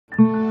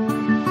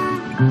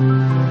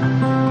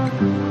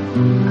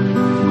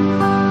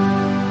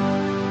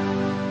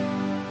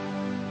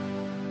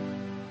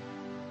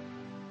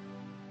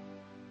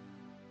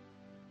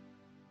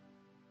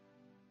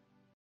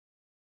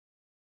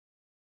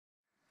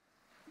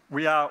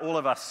We are, all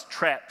of us,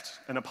 trapped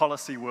in a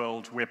policy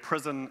world where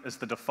prison is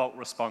the default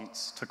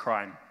response to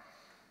crime.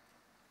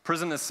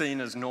 Prison is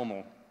seen as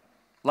normal.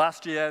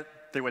 Last year,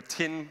 there were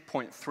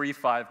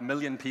 10.35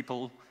 million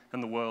people in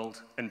the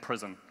world in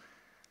prison.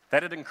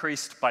 That had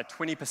increased by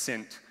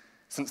 20%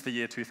 since the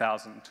year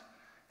 2000,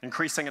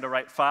 increasing at a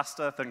rate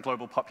faster than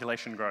global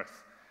population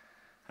growth.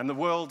 And the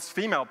world's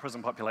female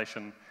prison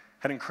population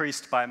had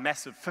increased by a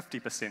massive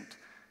 50%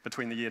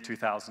 between the year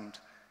 2000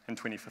 and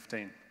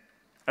 2015.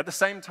 At the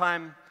same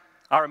time,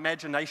 our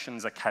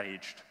imaginations are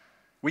caged.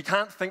 We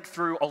can't think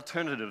through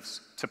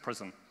alternatives to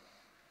prison.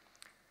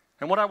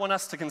 And what I want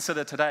us to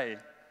consider today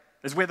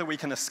is whether we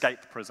can escape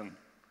prison,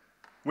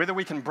 whether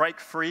we can break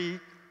free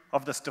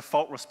of this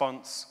default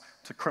response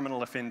to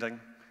criminal offending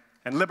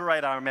and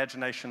liberate our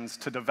imaginations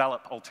to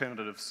develop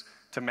alternatives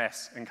to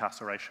mass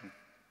incarceration.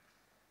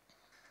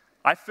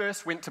 I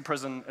first went to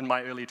prison in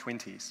my early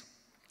 20s,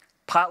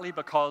 partly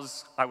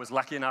because I was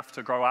lucky enough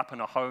to grow up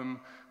in a home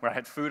where I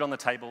had food on the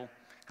table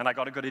and I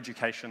got a good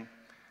education,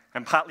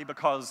 and partly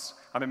because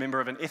I'm a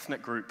member of an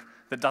ethnic group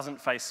that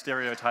doesn't face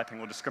stereotyping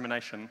or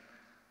discrimination.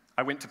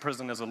 I went to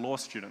prison as a law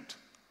student,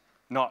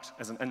 not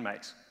as an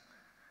inmate.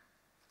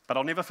 But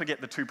I'll never forget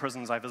the two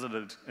prisons I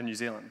visited in New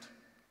Zealand.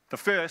 The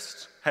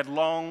first had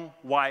long,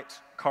 white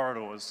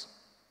corridors.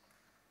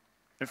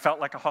 It felt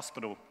like a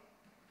hospital.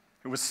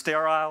 It was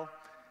sterile,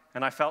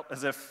 and I felt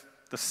as if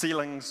the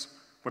ceilings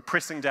were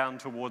pressing down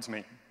towards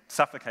me,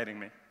 suffocating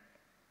me.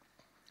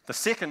 The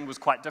second was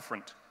quite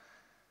different.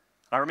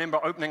 I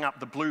remember opening up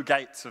the blue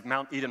gates of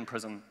Mount Eden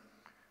prison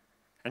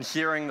and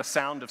hearing the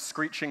sound of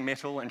screeching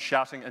metal and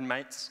shouting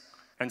inmates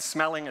and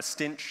smelling a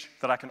stench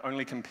that I can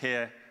only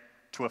compare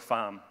to a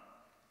farm.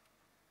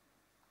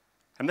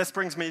 And this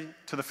brings me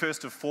to the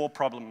first of 4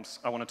 problems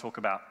I want to talk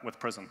about with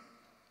prison.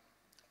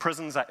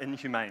 Prisons are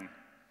inhumane.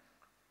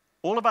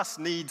 All of us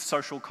need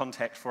social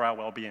contact for our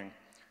well-being.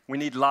 We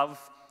need love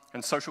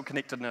and social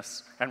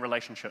connectedness and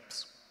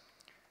relationships.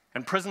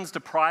 And prisons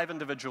deprive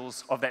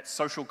individuals of that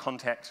social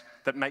contact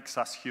that makes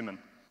us human.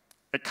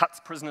 It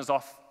cuts prisoners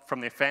off from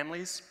their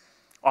families,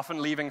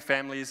 often leaving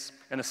families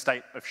in a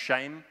state of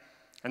shame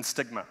and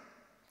stigma.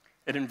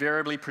 It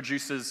invariably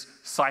produces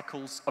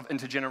cycles of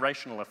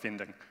intergenerational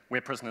offending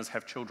where prisoners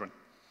have children.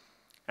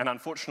 And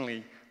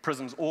unfortunately,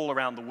 prisons all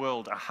around the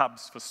world are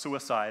hubs for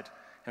suicide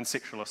and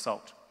sexual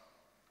assault.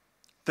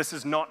 This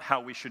is not how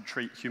we should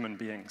treat human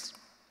beings.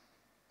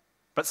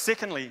 But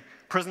secondly,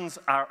 prisons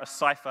are a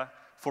cipher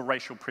for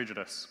racial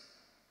prejudice.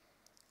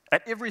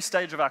 At every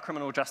stage of our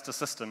criminal justice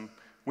system,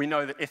 we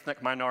know that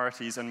ethnic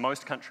minorities in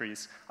most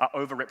countries are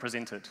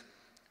overrepresented.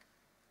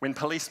 When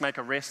police make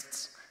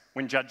arrests,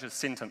 when judges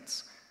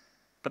sentence.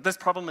 But this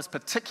problem is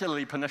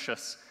particularly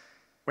pernicious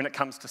when it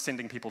comes to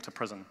sending people to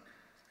prison.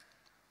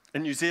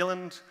 In New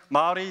Zealand,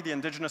 Māori, the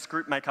indigenous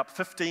group, make up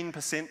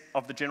 15%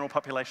 of the general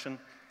population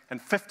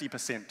and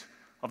 50%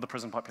 of the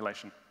prison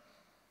population.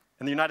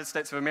 In the United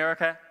States of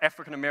America,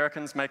 African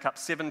Americans make up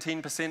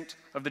 17%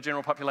 of the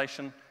general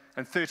population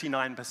and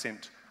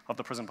 39% of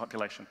the prison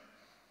population.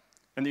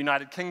 In the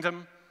United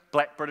Kingdom,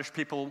 Black British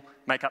people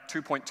make up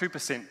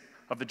 2.2%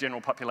 of the general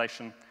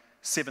population,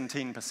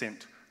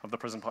 17% of the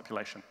prison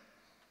population.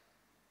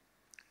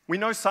 We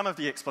know some of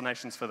the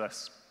explanations for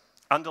this: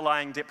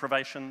 underlying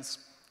deprivations,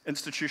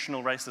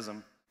 institutional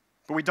racism.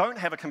 But we don't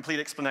have a complete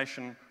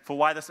explanation for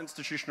why this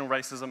institutional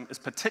racism is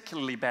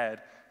particularly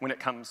bad when it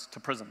comes to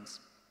prisons.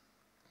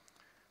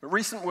 But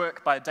recent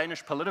work by a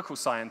Danish political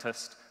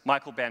scientist,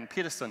 Michael Ban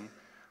Petersen,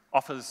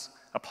 offers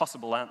a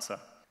possible answer.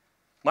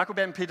 Michael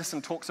Ban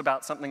Petersen talks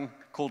about something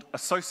called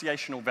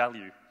associational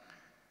value.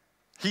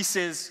 He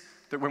says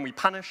that when we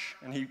punish,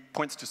 and he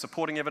points to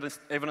supporting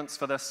evidence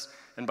for this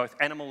in both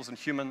animals and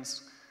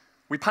humans,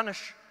 we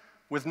punish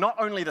with not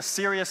only the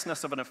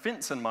seriousness of an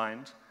offense in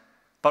mind,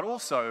 but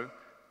also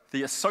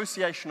the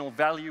associational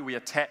value we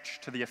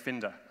attach to the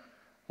offender.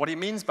 What he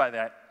means by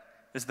that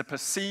is the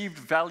perceived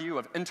value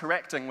of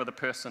interacting with a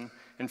person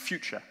in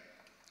future.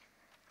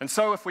 And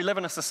so if we live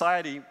in a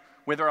society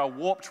where there are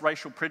warped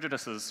racial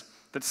prejudices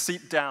that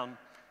seep down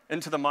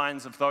into the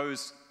minds of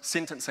those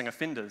sentencing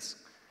offenders,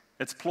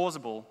 it's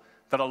plausible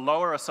that a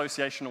lower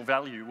associational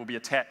value will be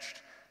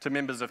attached to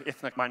members of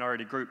ethnic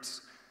minority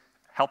groups,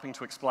 helping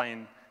to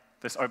explain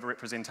this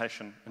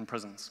overrepresentation in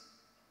prisons.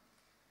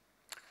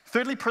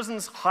 Thirdly,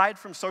 prisons hide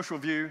from social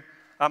view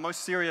our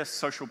most serious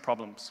social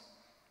problems.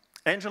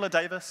 Angela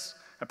Davis,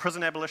 a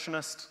prison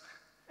abolitionist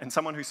and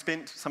someone who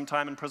spent some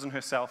time in prison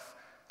herself,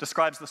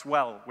 describes this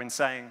well when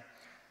saying,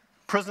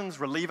 "Prisons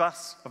relieve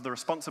us of the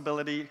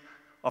responsibility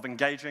of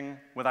engaging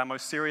with our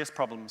most serious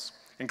problems,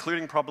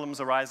 including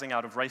problems arising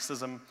out of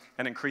racism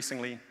and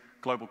increasingly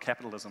global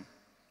capitalism."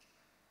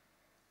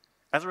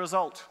 As a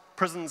result,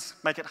 prisons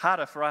make it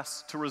harder for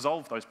us to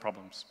resolve those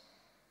problems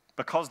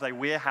because they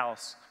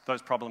warehouse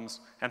those problems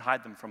and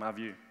hide them from our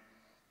view.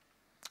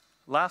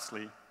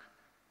 Lastly,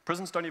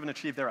 prisons don't even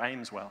achieve their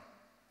aims well.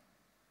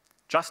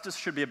 Justice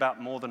should be about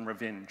more than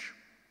revenge,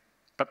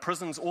 but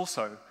prisons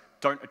also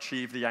don't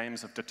achieve the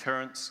aims of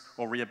deterrence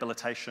or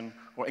rehabilitation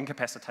or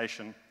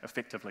incapacitation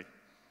effectively.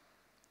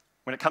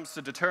 When it comes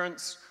to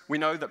deterrence, we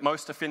know that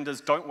most offenders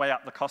don't weigh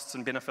up the costs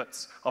and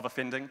benefits of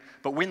offending,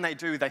 but when they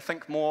do, they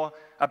think more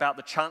about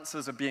the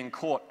chances of being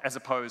caught as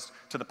opposed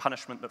to the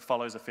punishment that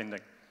follows offending.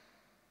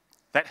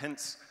 That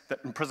hints that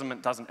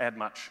imprisonment doesn't add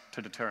much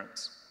to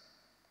deterrence.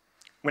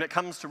 When it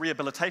comes to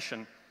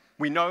rehabilitation,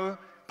 we know,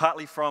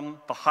 partly from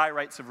the high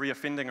rates of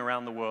reoffending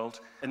around the world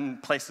in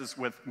places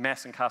with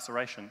mass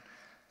incarceration,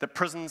 that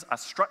prisons are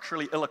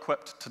structurally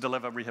ill-equipped to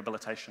deliver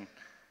rehabilitation.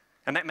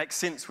 And that makes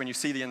sense when you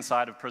see the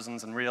inside of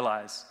prisons and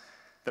realize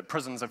that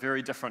prisons are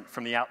very different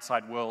from the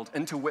outside world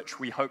into which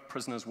we hope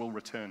prisoners will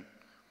return.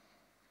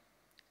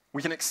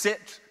 We can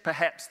accept,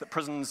 perhaps, that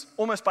prisons,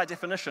 almost by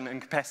definition,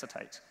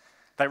 incapacitate.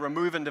 They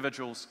remove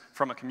individuals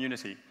from a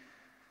community.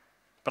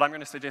 But I'm going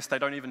to suggest they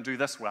don't even do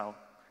this well,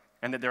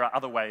 and that there are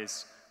other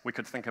ways we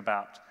could think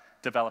about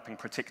developing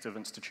protective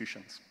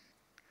institutions.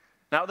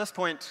 Now, at this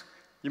point,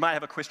 you might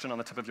have a question on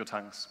the tip of your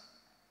tongues.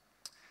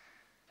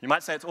 You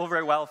might say it's all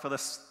very well for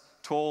this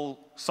tall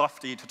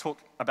softy to talk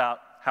about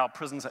how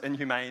prisons are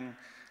inhumane,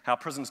 how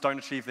prisons don't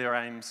achieve their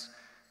aims,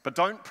 but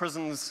don't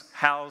prisons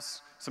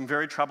house some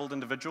very troubled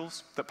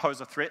individuals that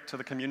pose a threat to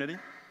the community?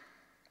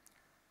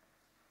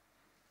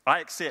 I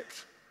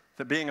accept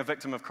that being a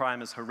victim of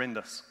crime is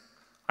horrendous.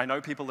 I know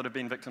people that have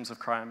been victims of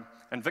crime,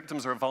 and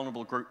victims are a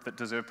vulnerable group that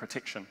deserve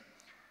protection.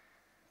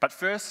 But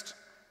first,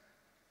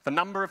 the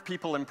number of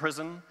people in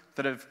prison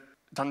that have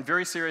done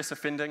very serious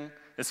offending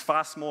is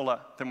far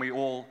smaller than we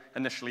all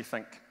initially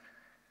think.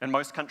 In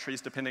most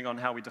countries, depending on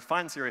how we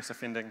define serious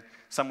offending,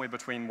 somewhere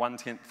between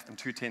 1/10 and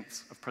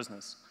 2/10 of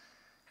prisoners.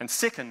 And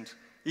second,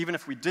 even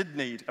if we did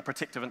need a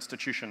protective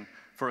institution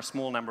for a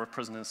small number of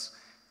prisoners,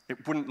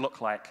 it wouldn't look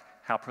like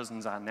how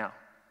prisons are now.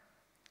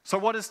 So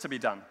what is to be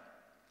done?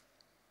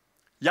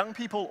 Young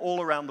people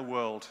all around the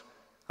world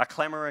are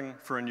clamoring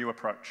for a new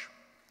approach.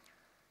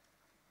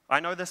 I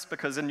know this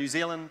because in New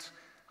Zealand,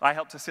 I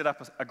helped to set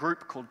up a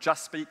group called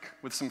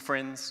JustSpeak with some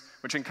friends,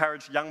 which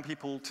encouraged young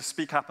people to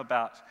speak up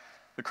about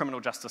the criminal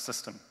justice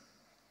system.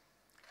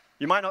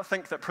 You might not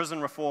think that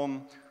prison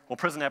reform or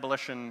prison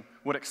abolition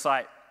would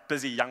excite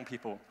busy young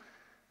people,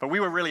 but we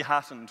were really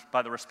heartened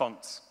by the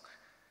response.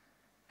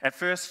 At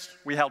first,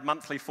 we held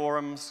monthly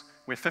forums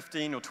where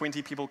 15 or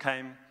 20 people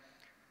came.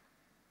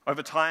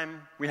 Over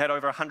time, we had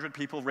over 100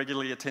 people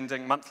regularly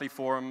attending monthly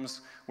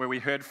forums where we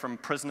heard from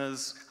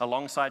prisoners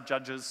alongside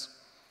judges.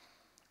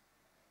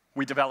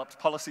 We developed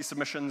policy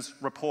submissions,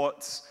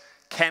 reports,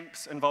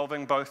 camps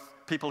involving both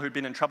people who'd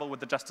been in trouble with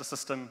the justice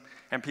system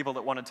and people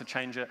that wanted to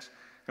change it.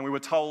 And we were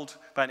told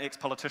by an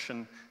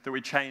ex-politician that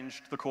we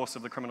changed the course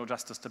of the criminal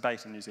justice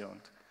debate in New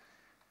Zealand.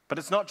 But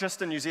it's not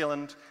just in New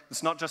Zealand,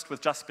 it's not just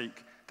with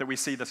JustSpeak that we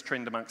see this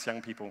trend amongst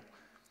young people.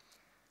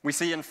 We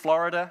see in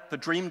Florida the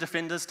Dream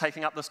Defenders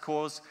taking up this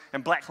cause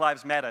and Black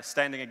Lives Matter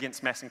standing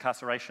against mass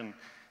incarceration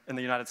in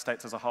the United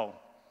States as a whole.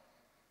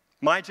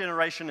 My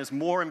generation is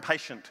more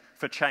impatient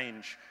for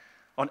change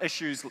on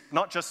issues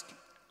not just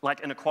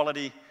like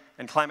inequality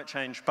and climate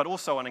change, but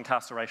also on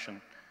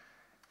incarceration.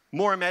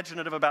 More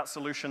imaginative about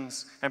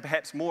solutions, and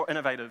perhaps more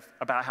innovative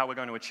about how we're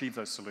going to achieve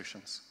those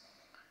solutions.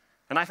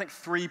 And I think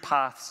 3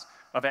 paths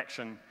of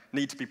action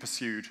need to be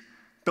pursued,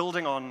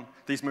 building on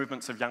these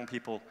movements of young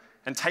people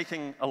and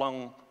taking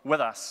along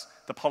with us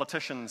the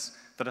politicians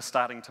that are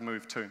starting to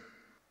move too.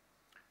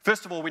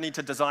 First of all, we need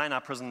to design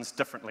our prisons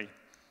differently,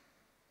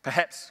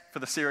 perhaps for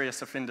the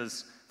serious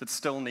offenders that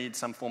still need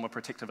some form of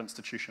protective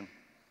institution.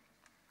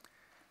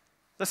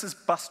 This is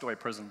Bastøy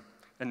Prison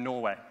in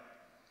Norway.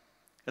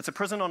 It's a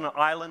prison on an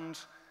island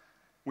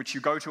which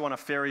you go to on a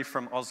ferry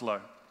from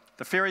Oslo.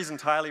 The ferry is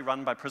entirely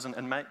run by prison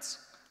inmates.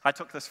 I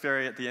took this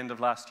ferry at the end of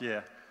last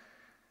year.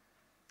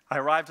 I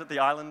arrived at the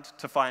island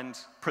to find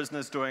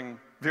prisoners doing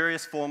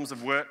various forms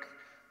of work,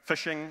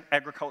 fishing,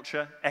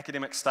 agriculture,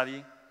 academic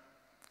study.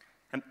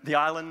 And the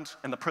island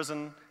and the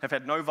prison have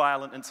had no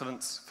violent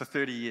incidents for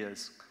 30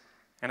 years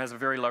and has a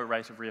very low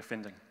rate of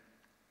reoffending.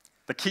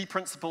 The key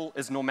principle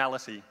is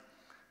normality,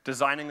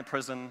 designing the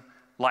prison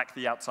like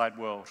the outside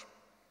world.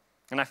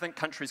 And I think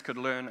countries could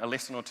learn a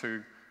lesson or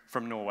two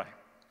from Norway.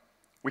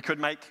 We could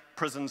make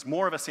prisons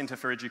more of a centre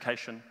for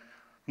education,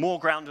 more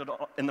grounded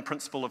in the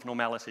principle of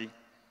normality,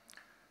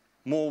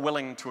 more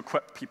willing to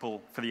equip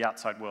people for the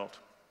outside world.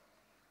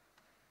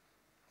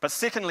 But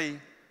secondly,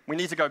 we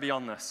need to go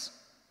beyond this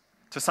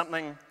to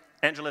something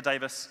Angela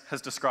Davis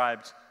has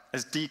described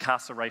as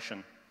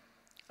decarceration,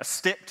 a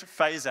stepped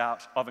phase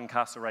out of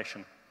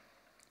incarceration.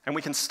 And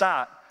we can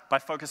start by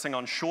focusing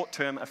on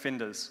short-term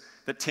offenders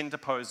that tend to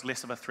pose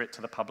less of a threat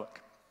to the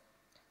public.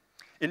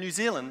 In New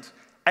Zealand,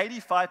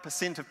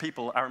 85% of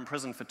people are in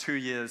prison for 2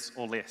 years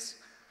or less,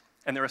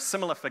 and there are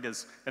similar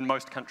figures in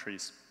most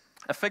countries.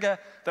 A figure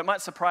that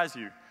might surprise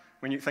you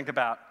when you think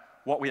about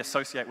what we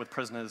associate with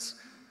prisoners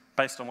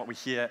based on what we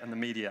hear in the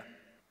media.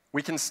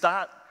 We can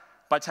start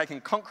by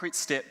taking concrete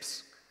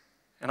steps,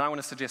 and I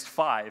want to suggest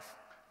 5,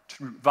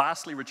 to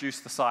vastly reduce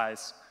the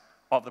size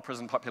of the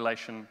prison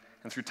population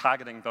and through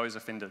targeting those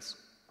offenders.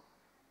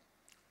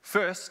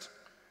 First,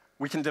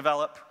 we can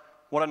develop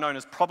what are known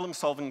as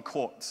problem-solving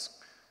courts.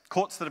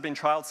 Courts that have been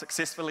trialed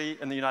successfully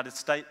in the United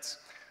States,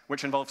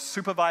 which involves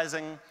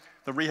supervising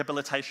the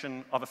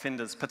rehabilitation of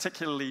offenders,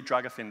 particularly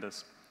drug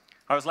offenders.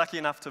 I was lucky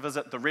enough to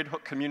visit the Red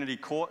Hook Community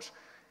Court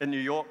in New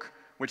York,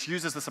 which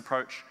uses this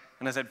approach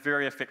and has had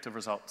very effective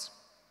results.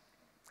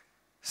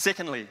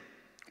 Secondly,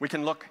 we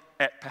can look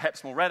at,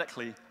 perhaps more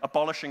radically,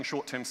 abolishing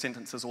short-term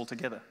sentences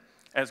altogether,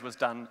 as was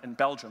done in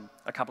Belgium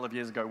a couple of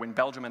years ago when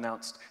Belgium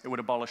announced it would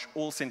abolish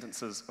all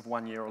sentences of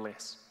 1 year or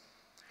less.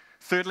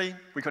 Thirdly,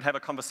 we could have a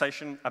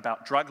conversation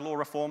about drug law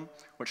reform,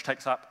 which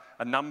takes up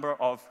a number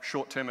of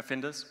short-term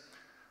offenders.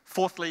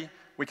 Fourthly,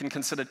 we can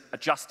consider a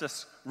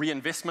justice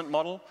reinvestment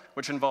model,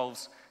 which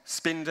involves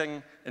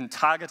spending in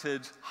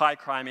targeted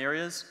high-crime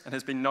areas and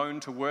has been known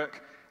to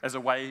work as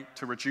a way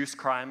to reduce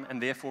crime and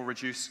therefore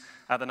reduce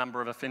the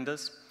number of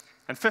offenders.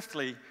 And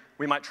fifthly,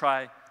 we might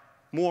try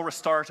more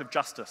restorative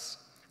justice,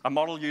 a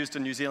model used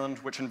in New Zealand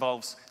which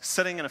involves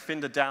sitting an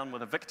offender down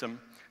with a victim,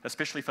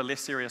 especially for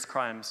less serious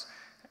crimes,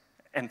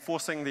 and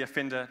forcing the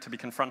offender to be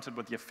confronted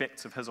with the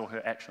effects of his or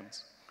her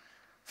actions.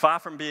 Far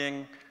from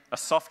being a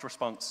soft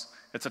response,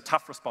 it's a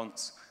tough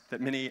response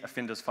that many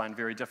offenders find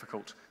very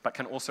difficult, but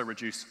can also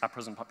reduce our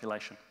prison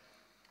population.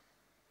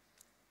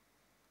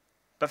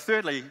 But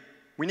thirdly,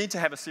 we need to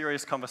have a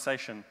serious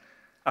conversation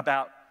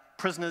about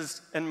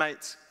prisoners,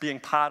 inmates being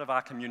part of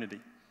our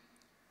community.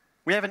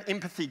 We have an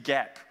empathy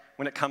gap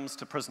when it comes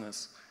to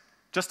prisoners,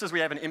 just as we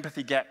have an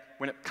empathy gap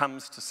when it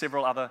comes to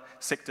several other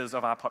sectors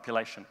of our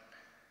population.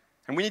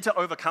 And we need to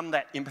overcome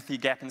that empathy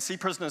gap and see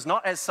prisoners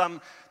not as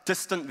some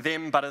distant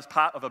them, but as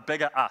part of a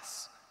bigger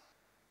us.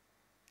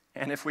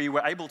 And if we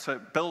were able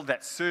to build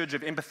that surge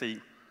of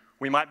empathy,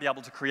 we might be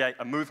able to create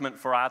a movement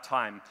for our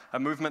time, a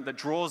movement that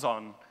draws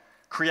on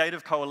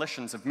creative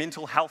coalitions of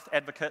mental health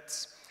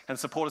advocates and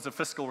supporters of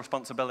fiscal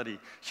responsibility,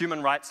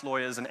 human rights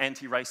lawyers and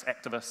anti-race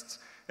activists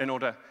in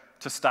order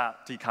to start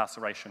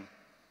decarceration.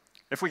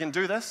 If we can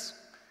do this,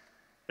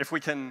 if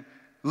we can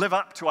live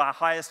up to our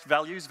highest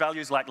values,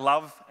 values like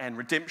love and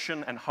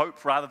redemption and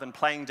hope rather than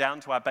playing down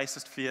to our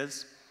basest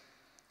fears,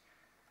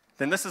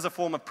 then this is a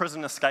form of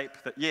prison escape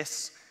that,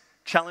 yes,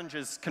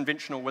 challenges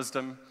conventional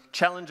wisdom,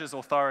 challenges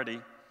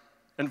authority,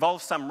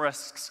 involves some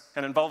risks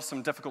and involves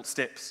some difficult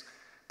steps,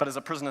 but is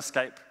a prison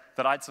escape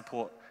that I'd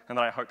support and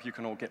that I hope you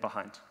can all get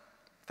behind.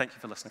 Thank you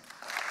for listening.